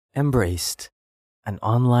Embraced, an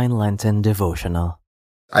online Lenten devotional.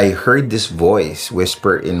 I heard this voice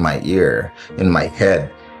whisper in my ear, in my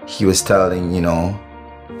head. He was telling,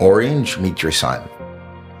 Orange, meet your son.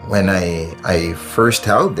 When I first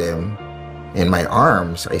held him in my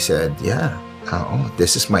arms, I said, yeah,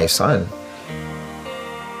 this is my son.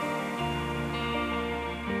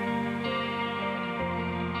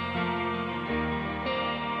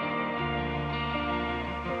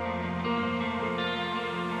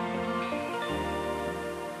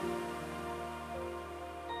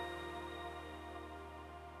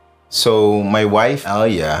 So my wife,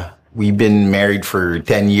 Alia, we've been married for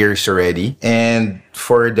 10 years already. And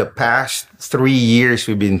for the past 3 years,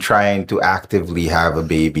 we've been trying to actively have a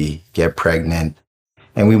baby, get pregnant.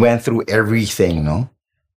 And we went through everything, no?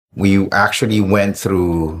 We actually went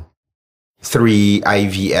through 3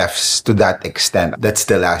 IVFs to that extent. That's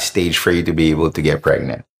the last stage for you to be able to get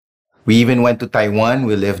pregnant. We even went to Taiwan.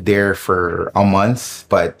 We lived there for a month,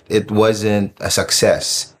 but it wasn't a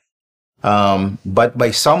success. But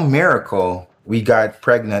by some miracle, we got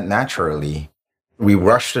pregnant naturally. We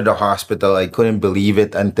rushed to the hospital. I couldn't believe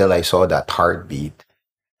it until I saw that heartbeat.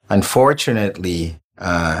 Unfortunately,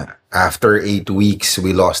 after 8 weeks,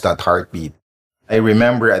 we lost that heartbeat. I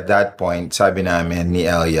remember at that point, sabi namin ni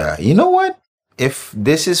Elia, you know what? If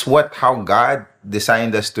this is how God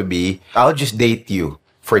designed us to be, I'll just date you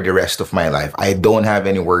for the rest of my life. I don't have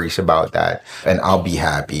any worries about that, and I'll be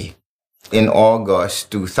happy. In August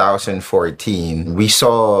 2014, we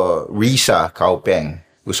saw Risa Kaupeng,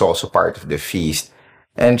 who's also part of the feast.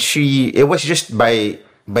 And it was just by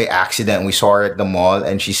accident. We saw her at the mall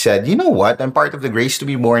and she said, you know what? I'm part of the Grace to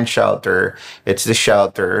be Born shelter. It's the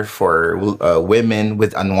shelter for women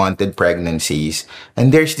with unwanted pregnancies.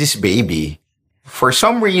 And there's this baby. For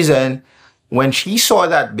some reason, when she saw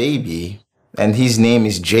that baby, and his name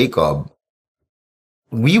is Jacob,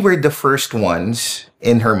 we were the first ones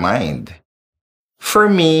in her mind. For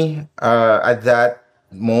me, at that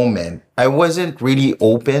moment, I wasn't really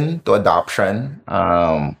open to adoption.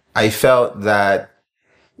 I felt that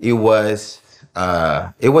it was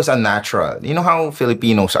unnatural. You know how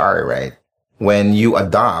Filipinos are, right? When you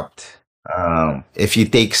adopt, if you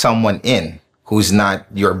take someone in who's not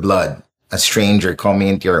your blood, a stranger coming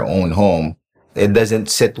into your own home, it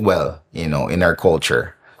doesn't sit well, in our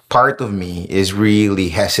culture. Part of me is really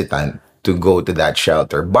hesitant to go to that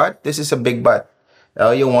shelter. But this is a big but.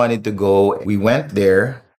 Elia wanted to go. We went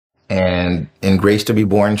there, and in Grace to be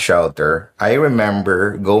Born shelter, I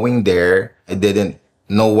remember going there. I didn't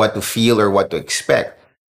know what to feel or what to expect.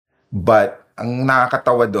 But ang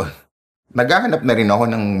nakakatawa doon, naghahanap na rin ako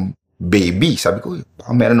ng baby. Sabi ko,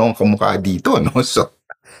 baka meron akong kamukha dito, no? So,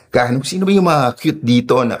 sino ba yung mga cute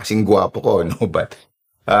dito na kasing gwapo ko, no? But,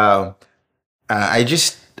 I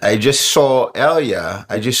just saw Elia.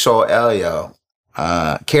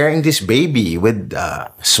 Carrying this baby with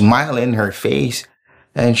a smile in her face.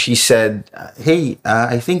 And she said, hey,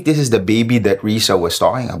 I think this is the baby that Risa was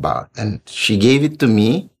talking about. And she gave it to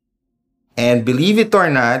me. And believe it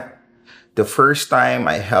or not, the first time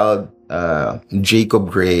I held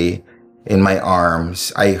Jacob Gray in my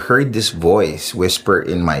arms, I heard this voice whisper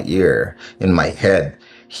in my ear, in my head.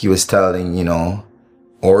 He was telling,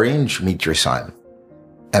 Orange, meet your son.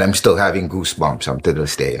 And I'm still having goosebumps up to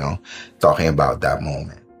this day, talking about that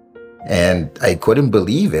moment. And I couldn't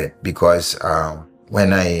believe it because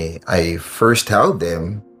when I first held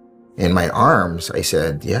him in my arms, I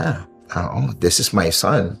said, yeah, this is my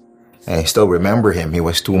son. And I still remember him. He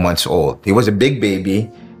was 2 months old. He was a big baby.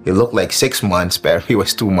 He looked like 6 months, but he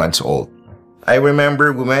was 2 months old. I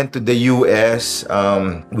remember we went to the US.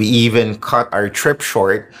 We even cut our trip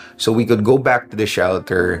short so we could go back to the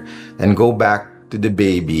shelter and go back to the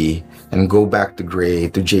baby and go back to Gray,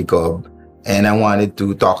 to Jacob. And I wanted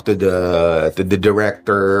to talk to the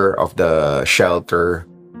director of the shelter.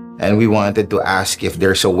 And we wanted to ask if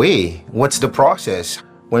there's a way. What's the process?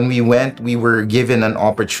 When we went, we were given an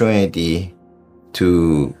opportunity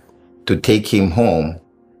to take him home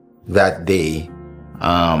that day.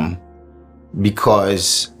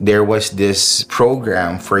 Because there was this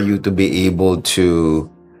program for you to be able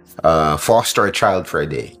to foster a child for a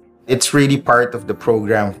day. It's really part of the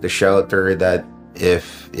program of the shelter that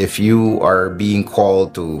if you are being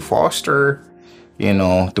called to foster,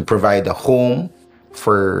 to provide a home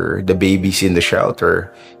for the babies in the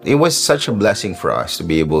shelter, it was such a blessing for us to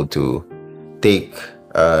be able to take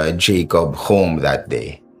Jacob home that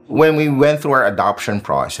day. When we went through our adoption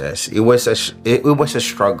process, it was a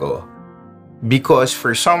struggle because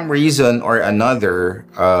for some reason or another,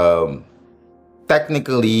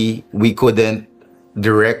 technically we couldn't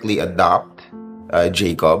directly adopt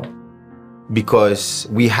Jacob because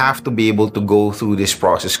we have to be able to go through this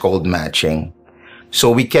process called matching.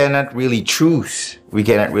 So we cannot really choose. We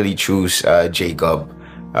cannot really choose Jacob.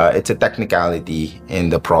 It's a technicality in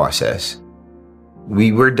the process.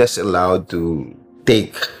 We were just allowed to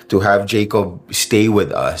have Jacob stay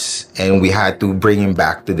with us, and we had to bring him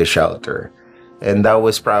back to the shelter. And that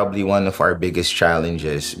was probably one of our biggest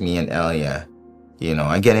challenges, me and Elia. You know,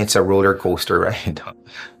 again, it's a roller coaster ride,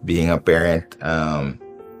 being a parent,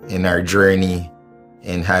 in our journey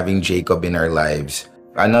and having Jacob in our lives.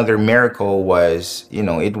 Another miracle was, you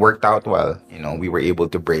know, it worked out well. You know, we were able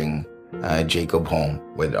to bring Jacob home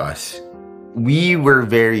with us. We were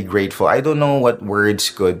very grateful. I don't know what words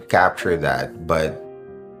could capture that, but,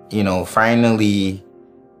 you know, finally,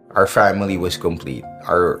 our family was complete.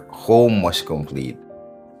 Our home was complete.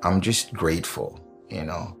 I'm just grateful, you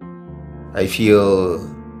know. I feel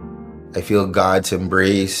God's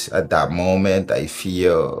embrace at that moment. I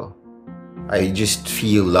just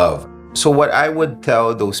feel love. So what I would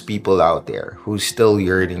tell those people out there who's still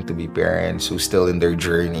yearning to be parents, who's still in their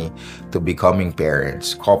journey to becoming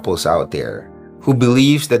parents, couples out there who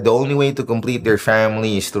believes that the only way to complete their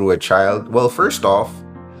family is through a child. Well, first off,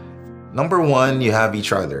 number one, you have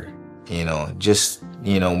each other. You know, just,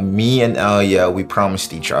 you know, me and Elia, we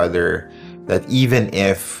promised each other that even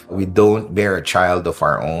if we don't bear a child of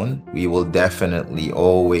our own, we will definitely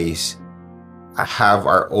always have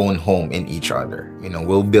our own home in each other. You know,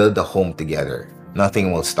 we'll build a home together.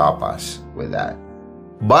 Nothing will stop us with that.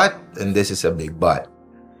 But, and this is a big but,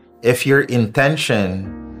 if your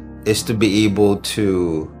intention is to be able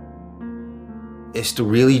to, is to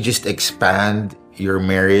really just expand your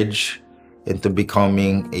marriage into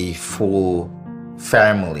becoming a full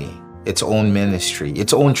family, its own ministry,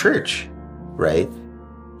 its own church, right?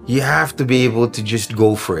 You have to be able to just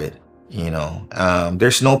go for it. You know,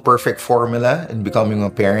 there's no perfect formula in becoming a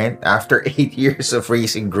parent. After 8 years of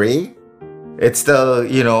raising Gray, it's still,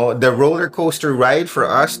 you know, the roller coaster ride for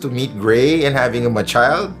us to meet Gray and having him a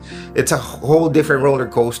child. It's a whole different roller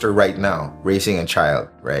coaster right now, raising a child,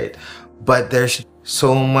 right? But there's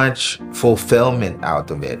so much fulfillment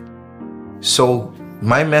out of it. So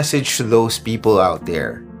my message to those people out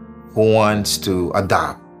there who wants to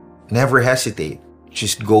adopt, never hesitate.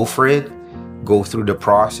 Just go for it. Go through the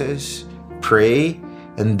process, pray,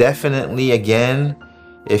 and definitely, again,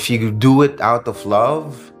 if you do it out of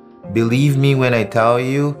love, believe me when I tell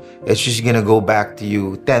you, it's just gonna go back to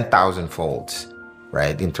you 10,000 folds,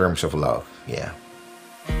 right, in terms of love. Yeah.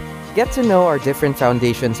 Get to know our different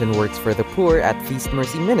foundations and works for the poor at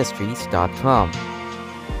feastmercyministries.com.